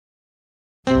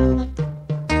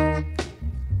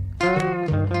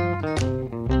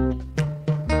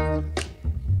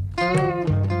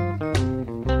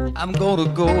I'm gonna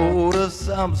go to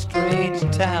some strange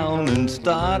town and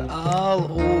start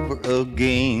all over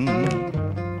again.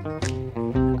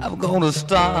 I'm gonna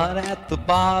start at the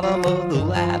bottom of the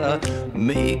ladder,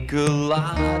 make a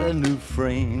lot of new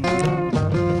friends.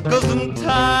 'Cause I'm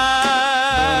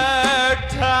tired,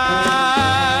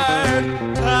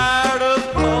 tired, tired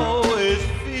of always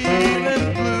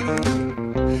feeling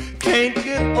blue. Can't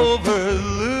get over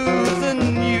losing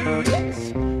you.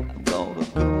 Yes, I'm gonna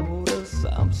go to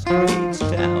some strange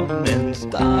town and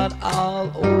start all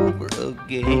over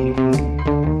again.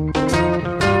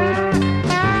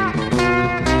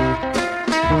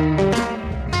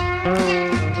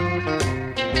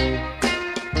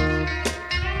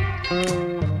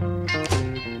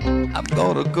 I'm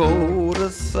gonna go to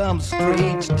some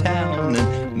strange town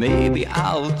and maybe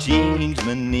I'll change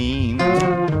my name.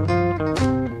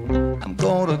 I'm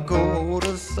gonna go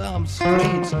to some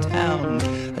strange town,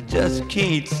 I just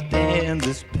can't stand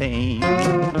this pain.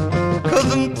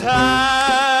 'Cause I'm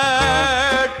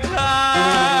tired,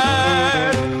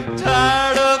 tired,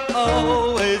 tired of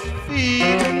always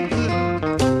feeling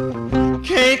blue.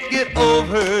 Can't get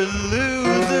over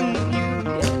losing you.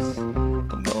 Yes,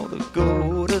 I'm gonna go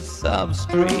to some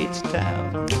strange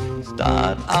town,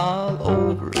 start all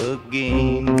over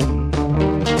again.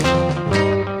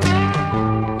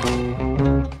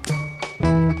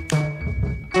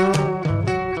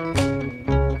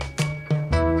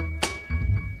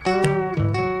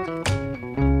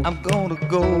 I'm gonna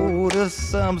go to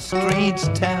some strange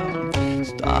town,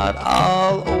 start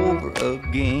all over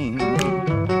again.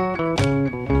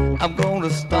 I'm gonna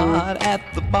start at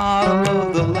the bottom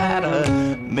of the ladder,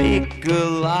 make a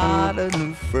lot of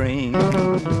new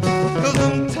friends. 'Cause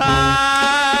I'm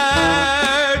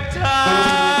tired,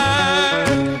 tired,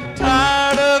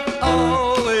 tired of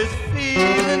always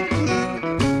feeling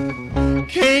blue.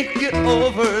 Can't get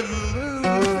over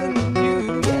losing you.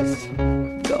 Yes,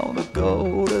 gonna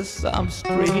go to some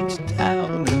strange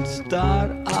town and start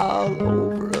all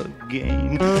over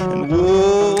again. And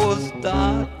whoa,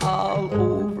 start all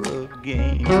over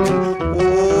again.